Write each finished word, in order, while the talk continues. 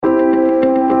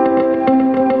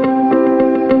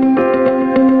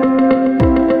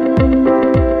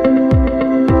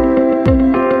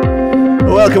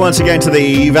Welcome once again to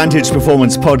the Vantage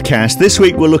Performance Podcast. This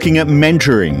week we're looking at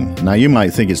mentoring. Now you might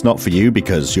think it's not for you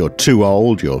because you're too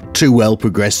old, you're too well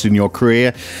progressed in your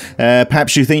career.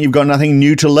 Perhaps you think you've got nothing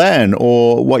new to learn,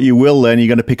 or what you will learn you're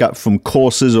going to pick up from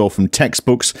courses or from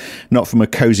textbooks, not from a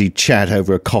cozy chat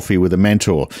over a coffee with a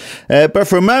mentor. But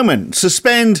for a moment,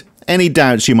 suspend any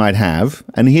doubts you might have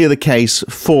and hear the case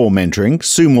for mentoring.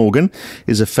 Sue Morgan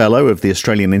is a fellow of the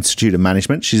Australian Institute of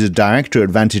Management. She's a director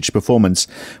at Vantage Performance,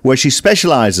 where she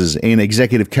specialises in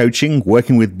executive coaching,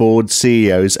 working with boards,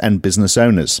 CEOs and business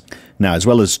owners. Now, as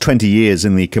well as 20 years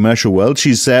in the commercial world,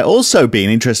 she's also been,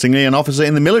 interestingly, an officer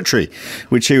in the military,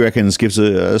 which she reckons gives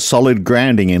a solid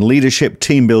grounding in leadership,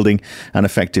 team building and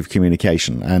effective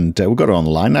communication. And we've got her on the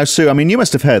line. Now, Sue, I mean, you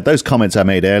must have heard those comments I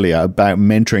made earlier about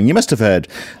mentoring. You must have heard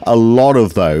a lot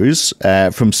of those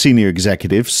from senior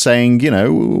executives saying, you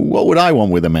know, what would I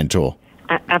want with a mentor?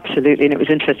 Absolutely, and it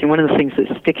was interesting. One of the things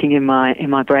that's sticking in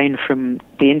my brain from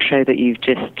the intro that you've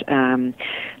just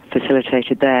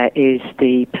facilitated there is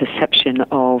the perception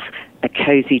of a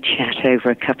cozy chat over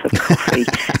a cup of coffee.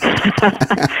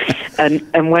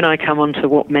 and when I come on to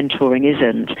what mentoring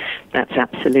isn't, that's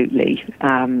absolutely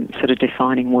sort of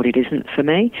defining what it isn't for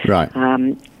me. Right.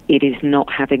 It is not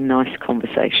having nice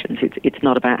conversations. It's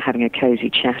not about having a cozy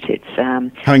chat. It's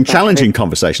having challenging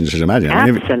conversations, I should imagine.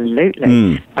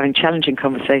 Absolutely. Having challenging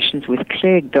conversations with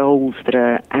clear goals that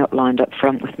are outlined up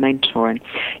front with mentoring.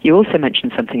 You also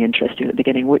mentioned something interesting at the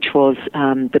beginning, which was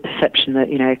the perception that,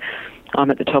 you know, I'm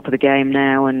at the top of the game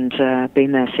now and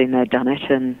been there, seen there, done it,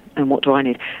 and what do I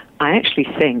need? I actually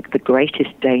think the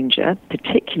greatest danger,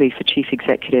 particularly for chief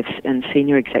executives and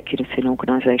senior executives in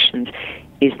organisations,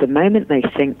 is the moment they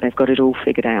think they've got it all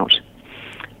figured out.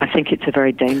 I think it's a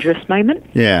very dangerous moment.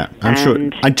 Yeah, I'm sure.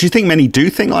 Do you think many do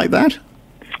think like that?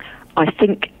 I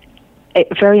think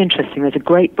very interesting. There's a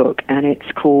great book, and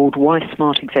it's called Why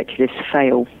Smart Executives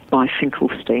Fail by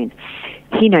Finkelstein.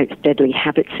 He notes deadly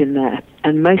habits in there,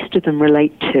 and most of them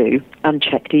relate to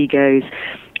unchecked egos,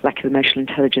 lack of emotional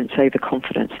intelligence,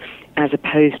 overconfidence, as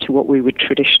opposed to what we would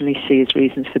traditionally see as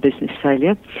reasons for business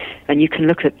failure. And you can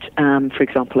look at, for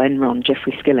example, Enron,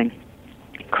 Jeffrey Skilling.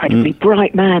 Incredibly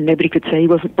bright man. Nobody could say he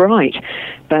wasn't bright.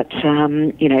 But,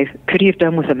 you know, could he have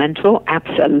done with a mentor?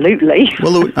 Absolutely.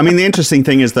 Well, I mean, the interesting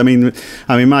thing is, I mean,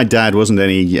 my dad wasn't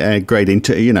any great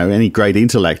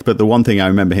intellect, but the one thing I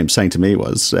remember him saying to me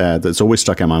was, that's always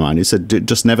stuck in my mind, he said,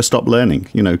 just never stop learning,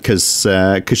 you know, because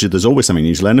there's always something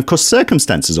new to learn. Of course,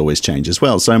 circumstances always change as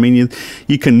well. So, I mean,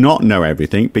 you cannot know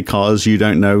everything because you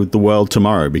don't know the world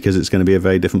tomorrow, because it's going to be a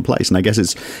very different place. And I guess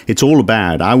it's all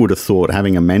about, I would have thought,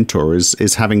 having a mentor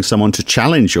is having someone to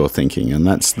challenge your thinking, and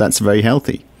that's very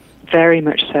healthy. Very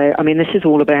much so. I mean, this is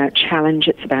all about challenge.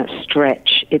 It's about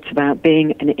stretch. It's about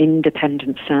being an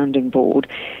independent sounding board.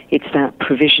 It's that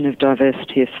provision of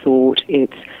diversity of thought.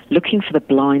 It's looking for the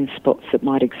blind spots that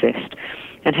might exist.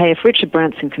 And hey, if Richard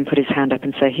Branson can put his hand up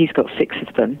and say he's got 6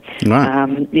 of them,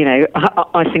 right. You know,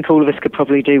 I think all of us could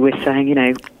probably do with saying, you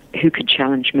know, who could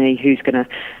challenge me? Who's going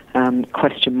to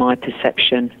question my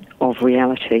perception of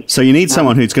reality? So you need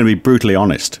someone who's going to be brutally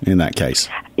honest in that case.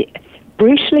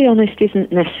 Brutally honest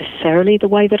isn't necessarily the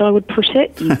way that I would put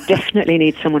it. You definitely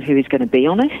need someone who is going to be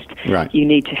honest. Right. You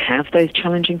need to have those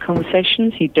challenging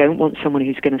conversations. You don't want someone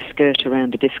who's going to skirt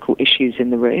around the difficult issues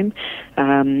in the room.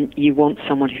 You want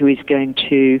someone who is going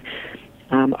to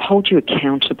hold you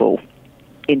accountable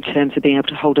in terms of being able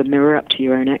to hold a mirror up to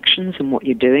your own actions and what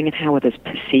you're doing and how others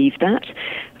perceive that.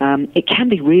 It can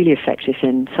be really effective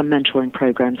in some mentoring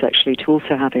programs, actually, to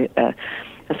also have a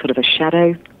sort of a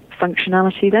shadow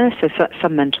functionality there. So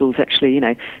some mentors actually, you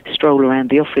know, stroll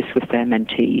around the office with their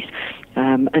mentees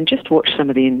and just watch some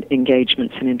of the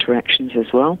engagements and interactions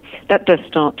as well. That does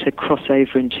start to cross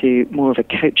over into more of a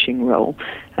coaching role,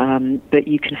 but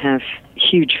you can have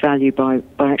huge value by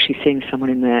actually seeing someone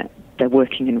in their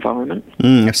working environment.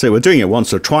 So we're doing it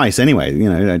once or twice anyway. You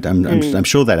know, I'm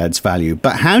sure that adds value.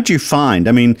 But how do you find,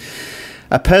 I mean,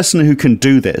 a person who can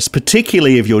do this,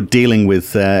 particularly if you're dealing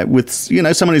with you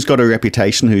know, someone who's got a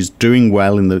reputation, who's doing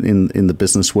well in the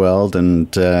business world,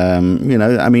 and you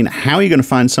know, I mean, how are you going to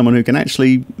find someone who can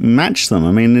actually match them?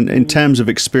 I mean, in terms of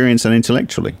experience and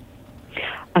intellectually.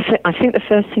 I think the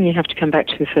first thing you have to come back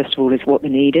to, first of all, is what the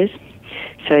need is.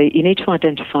 So you need to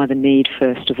identify the need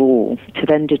first of all, to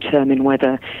then determine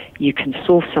whether you can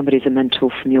source somebody as a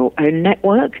mentor from your own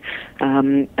network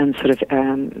and sort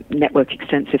of network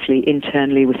extensively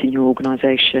internally within your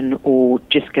organisation, or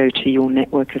just go to your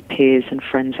network of peers and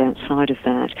friends outside of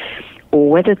that, or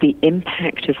whether the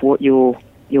impact of what you're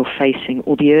facing,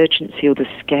 or the urgency or the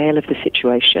scale of the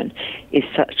situation is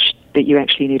such that you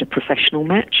actually need a professional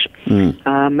match.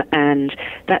 And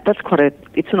that's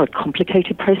it's not a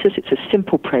complicated process, it's a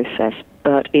simple process,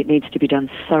 but it needs to be done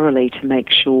thoroughly to make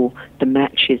sure the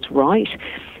match is right.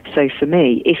 So for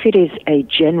me, if it is a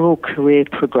general career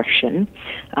progression,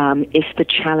 if the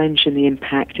challenge and the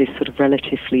impact is sort of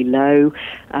relatively low,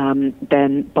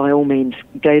 then by all means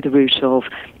go the route of,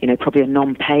 probably a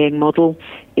non-paying model.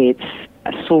 It's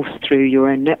sourced through your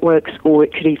own networks, or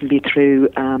it could even be through,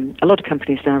 a lot of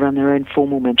companies now run their own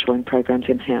formal mentoring programs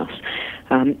in-house.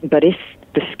 But if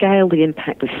the scale, the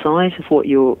impact, the size of what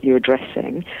you're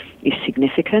addressing is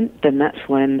significant, then that's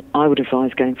when I would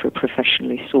advise going for a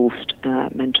professionally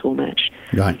sourced mentor match.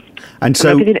 Right. And so,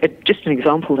 I'll give you just an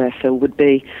example there, Phil, would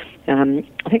be, I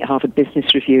think Harvard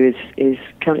Business Review is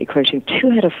currently quoting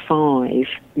 2 out of 5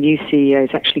 new CEOs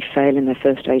actually fail in their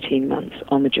first 18 months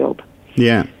on the job.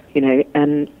 Yeah.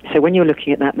 And so when you're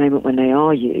looking at that moment when they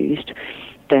are used,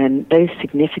 then those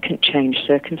significant change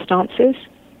circumstances,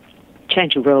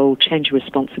 change your role, change your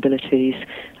responsibilities,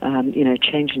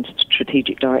 change in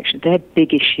strategic direction, they're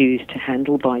big issues to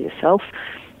handle by yourself.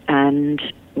 And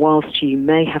whilst you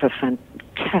may have a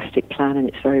fantastic plan and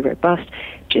it's very robust,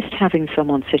 just having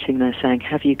someone sitting there saying,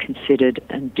 have you considered,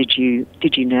 and did you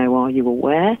know, are you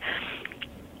aware,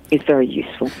 is very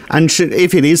useful. And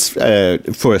if it is for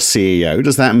a CEO,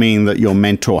 does that mean that your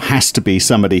mentor has to be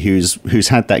somebody who's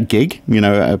had that gig?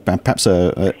 Perhaps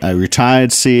a retired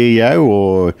CEO,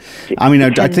 or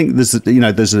I think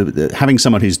there's having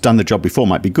someone who's done the job before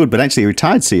might be good, but actually a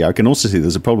retired CEO, I can also see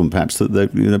there's a problem perhaps that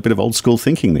a bit of old school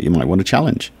thinking that you might want to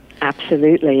challenge.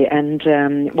 Absolutely, and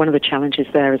one of the challenges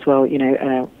there as well,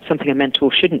 something a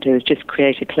mentor shouldn't do is just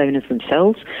create a clone of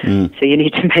themselves. So you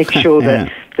need to make sure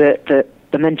that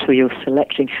the mentor you're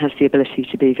selecting has the ability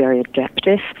to be very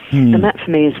adaptive. And that,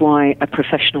 for me, is why a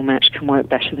professional match can work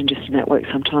better than just a network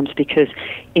sometimes, because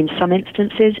in some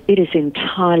instances it is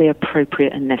entirely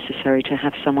appropriate and necessary to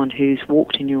have someone who's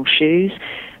walked in your shoes,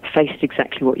 faced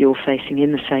exactly what you're facing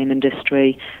in the same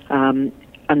industry,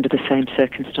 under the same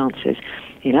circumstances.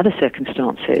 In other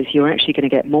circumstances, you're actually going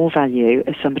to get more value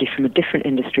as somebody from a different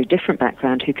industry, different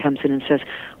background, who comes in and says,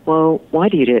 well, why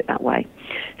do you do it that way?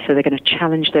 So they're going to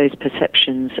challenge those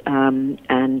perceptions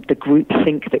and the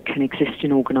groupthink that can exist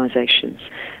in organisations.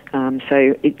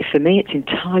 For me, it's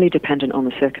entirely dependent on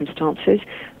the circumstances,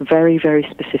 very, very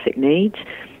specific needs,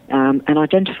 and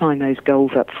identifying those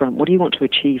goals up front. What do you want to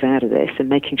achieve out of this? And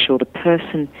making sure the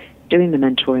person doing the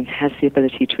mentoring has the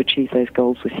ability to achieve those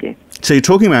goals with you. So you're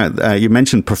talking about, you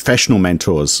mentioned professional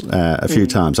mentors a few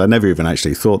times. I never even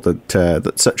actually thought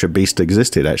that such a beast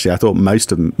existed. Actually, I thought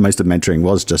most of mentoring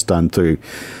was just done through,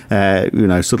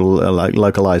 like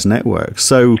localized networks.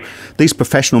 So these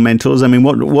professional mentors,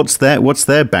 what's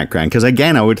their background? Because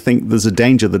again, I would think there's a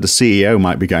danger that a CEO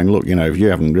might be going, look, if you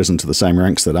haven't risen to the same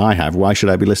ranks that I have, why should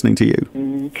I be listening to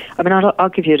you? I'll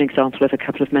give you an example of a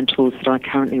couple of mentors that I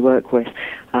currently work with.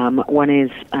 One is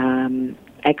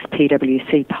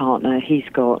ex-PwC partner. He's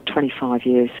got 25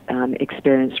 years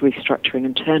experience restructuring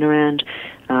and turnaround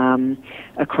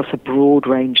across a broad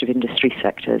range of industry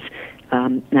sectors.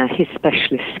 Now, his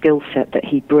specialist skill set that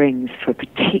he brings for a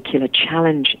particular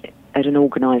challenge at an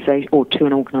organisation or to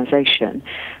an organisation,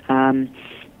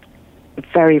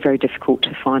 very, very difficult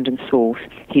to find and source.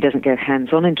 He doesn't go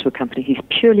hands-on into a company. He's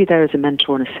purely there as a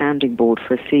mentor and a sounding board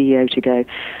for a CEO to go,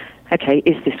 okay,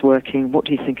 is this working? What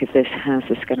do you think of this? How's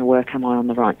this going to work? Am I on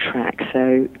the right track?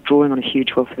 So drawing on a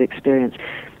huge wealth of experience.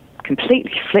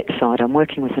 Completely flip side, I'm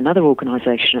working with another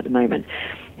organisation at the moment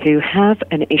who have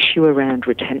an issue around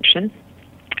retention.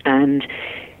 And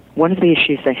one of the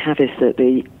issues they have is that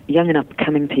the young and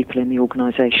upcoming people in the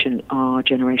organisation are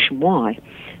Generation Y.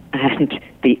 And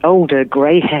the older,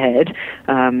 grey-haired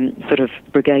sort of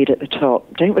brigade at the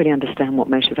top don't really understand what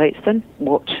motivates them,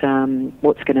 what's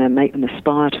going to make them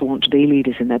aspire to want to be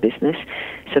leaders in their business.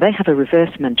 So they have a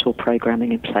reverse mentor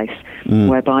programming in place,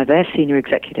 whereby their senior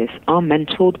executives are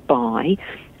mentored by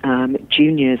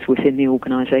juniors within the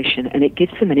organisation, and it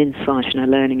gives them an insight and a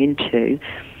learning into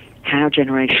how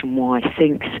Generation Y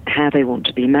thinks, how they want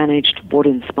to be managed, what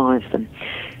inspires them.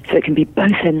 So it can be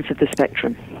both ends of the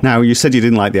spectrum. Now, you said you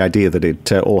didn't like the idea that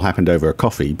it all happened over a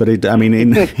coffee, but in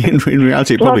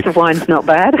reality, glass of wine's not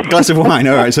bad. Glass of wine,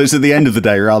 all right. So it's at the end of the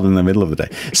day rather than the middle of the day.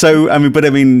 So,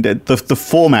 the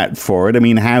format for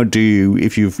it. How do you,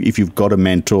 if you've got a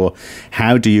mentor,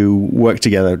 how do you work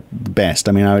together best?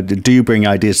 Do you bring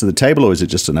ideas to the table, or is it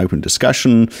just an open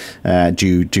discussion? Do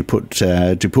you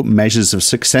put measures of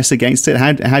success against it?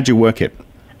 How do you work it?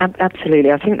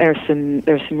 Absolutely. I think there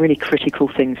are some really critical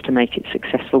things to make it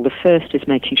successful. The first is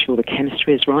making sure the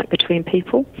chemistry is right between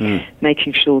people,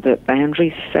 making sure that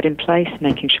boundaries are set in place,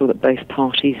 making sure that both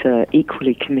parties are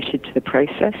equally committed to the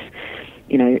process.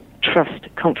 Trust,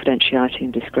 confidentiality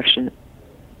and discretion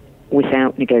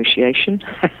without negotiation.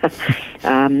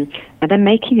 And then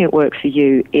making it work for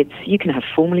you. You can have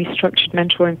formally structured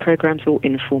mentoring programs or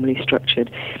informally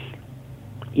structured.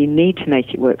 You need to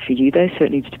make it work for you, though, so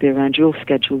it needs to be around your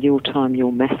schedule, your time,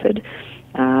 your method.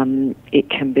 It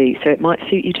can be, so it might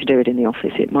suit you to do it in the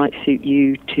office. It might suit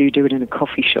you to do it in a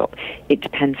coffee shop. It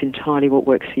depends entirely what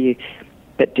works for you.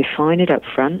 But define it up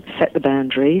front, set the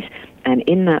boundaries, and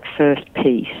in that first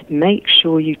piece, make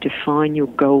sure you define your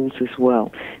goals as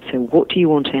well. So what do you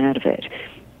want out of it?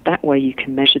 That way you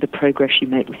can measure the progress you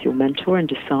make with your mentor and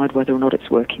decide whether or not it's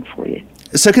working for you.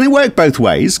 So can it work both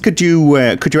ways? Could you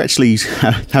actually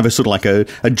have a sort of like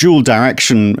a dual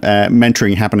direction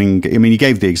mentoring happening? I mean, you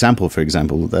gave the example, for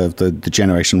example, of the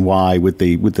Generation Y with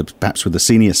the perhaps with the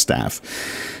senior staff.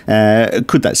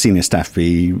 Could that senior staff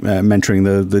be mentoring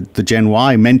the Gen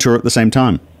Y mentor at the same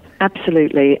time?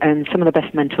 Absolutely, and some of the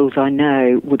best mentors I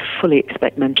know would fully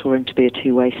expect mentoring to be a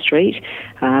two-way street.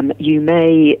 You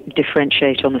may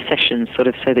differentiate on the sessions sort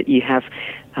of so that you have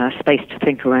space to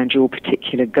think around your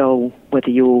particular goal, whether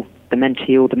you're the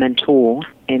mentee or the mentor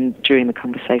during the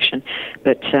conversation.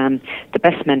 But the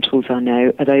best mentors I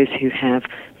know are those who have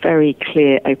very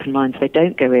clear, open minds. They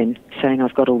don't go in saying,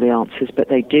 I've got all the answers, but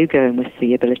they do go in with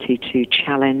the ability to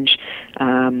challenge,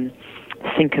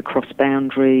 think across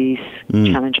boundaries,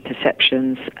 challenge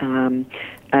perceptions,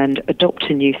 and adopt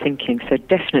a new thinking. So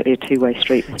definitely a two-way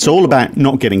street. It's all about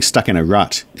not getting stuck in a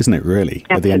rut, isn't it, really,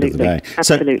 at the end of the day?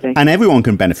 Absolutely. So, and everyone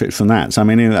can benefit from that. So, I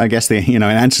mean, I guess, in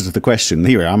answer to the question,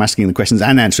 here I'm asking the questions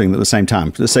and answering them at the same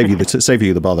time to save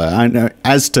you the bother. I know,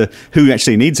 as to who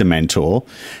actually needs a mentor,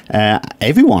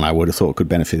 everyone, I would have thought, could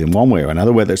benefit in one way or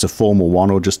another, whether it's a formal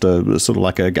one or just a sort of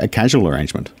like a casual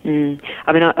arrangement.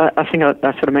 I mean, I think I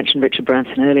sort of mentioned Richard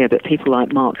Branson earlier, but people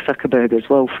like Mark Zuckerberg as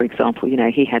well, for example,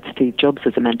 he had Steve Jobs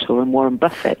as a mentor and Warren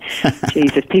Buffett.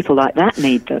 Jesus, people like that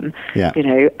need them. Yeah.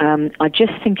 I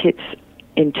just think it's,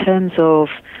 in terms of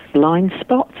blind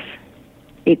spots,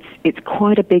 it's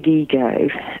quite a big ego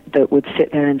that would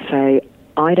sit there and say,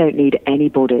 I don't need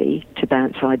anybody to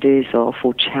bounce ideas off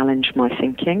or challenge my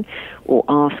thinking or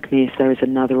ask me if there is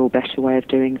another or better way of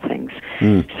doing things.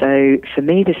 So for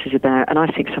me, this is about, and I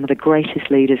think some of the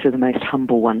greatest leaders are the most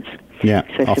humble ones. Yeah.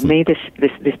 So often. for me,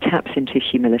 this taps into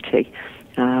humility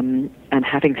and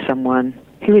having someone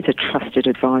who is a trusted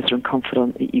advisor and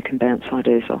confidant that you can bounce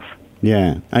ideas off.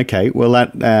 Yeah. Okay. Well,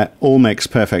 that all makes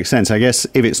perfect sense. I guess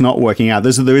if it's not working out,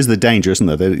 there is the danger, isn't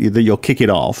there? That you'll kick it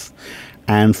off,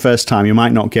 and first time you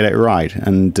might not get it right,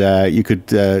 and you could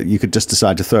just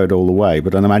decide to throw it all away.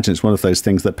 But I imagine it's one of those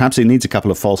things that perhaps it needs a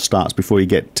couple of false starts before you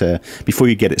get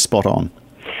it spot on.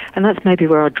 And that's maybe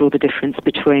where I draw the difference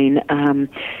between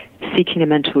seeking a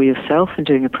mentor yourself and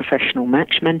doing a professional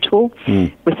match mentor.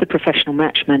 With the professional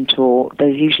match mentor,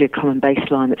 there's usually a common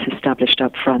baseline that's established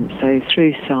up front. So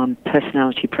through some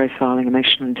personality profiling,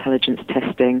 emotional intelligence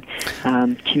testing,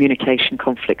 communication,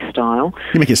 conflict style.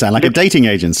 You make it sound like a dating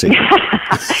agency.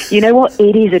 You know what?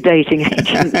 It is a dating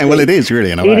agency. Well, it is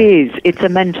really, in a way. It is. It's a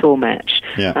mentor match.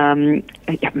 Yeah.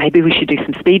 Maybe we should do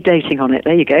some speed dating on it.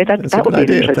 There you go. That would be an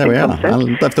interesting There we concept. are.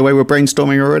 I love the way we're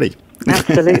brainstorming already.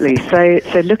 Absolutely. So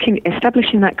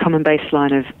establishing that common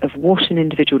baseline of what an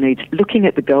individual needs, looking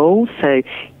at the goals. So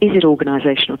is it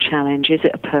organisational challenge? Is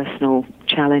it a personal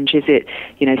challenge? Is it,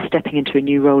 stepping into a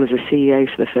new role as a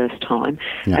CEO for the first time?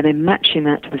 Yeah. And then matching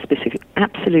that to the specific.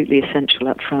 Absolutely essential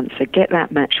up front. So get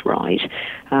that match right.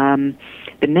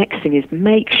 The next thing is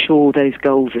make sure those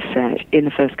goals are set in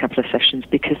the first couple of sessions,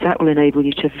 because that will enable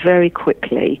you to very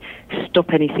quickly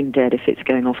stop anything dead if it's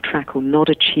going off track or not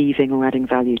achieving or adding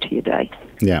value to your day.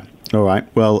 Yeah. All right.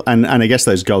 Well, and I guess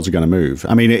those goals are going to move.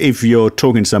 I mean, if you're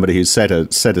talking to somebody who's set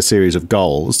a series of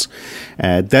goals,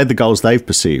 they're the goals they've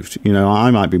perceived.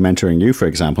 I might be mentoring you, for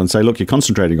example, and say, look, you're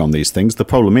concentrating on these things. The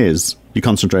problem is you're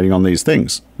concentrating on these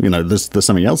things. There's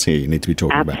something else here you need to be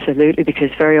talking about. Absolutely, because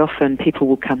very often people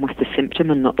will come with the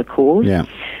symptom and not the cause. Yeah.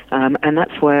 And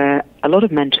that's where a lot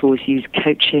of mentors use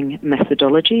coaching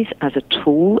methodologies as a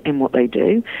tool in what they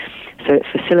do. So it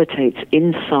facilitates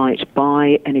insight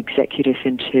by an executive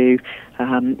into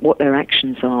what their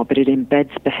actions are, but it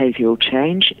embeds behavioural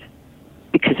change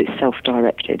because it's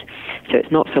self-directed. So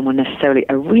it's not someone necessarily,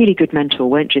 a really good mentor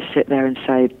won't just sit there and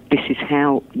say, this is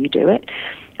how you do it.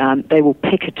 They will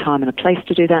pick a time and a place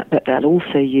to do that, but they'll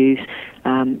also use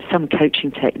some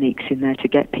coaching techniques in there to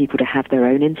get people to have their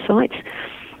own insights.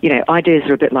 ideas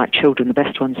are a bit like children. The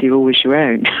best ones are always your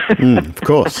own. Of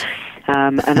course.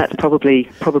 And that's probably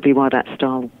why that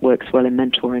style works well in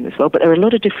mentoring as well. But there are a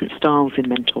lot of different styles in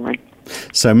mentoring.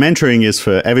 So mentoring is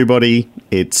for everybody.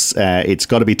 It's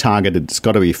got to be targeted. It's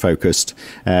got to be focused.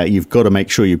 You've got to make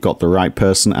sure you've got the right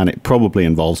person, and it probably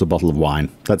involves a bottle of wine.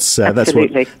 That's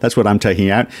what I'm taking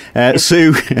out.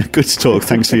 Sue, good to talk.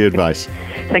 Thanks for your advice.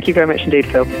 Thank you very much indeed,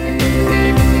 Phil.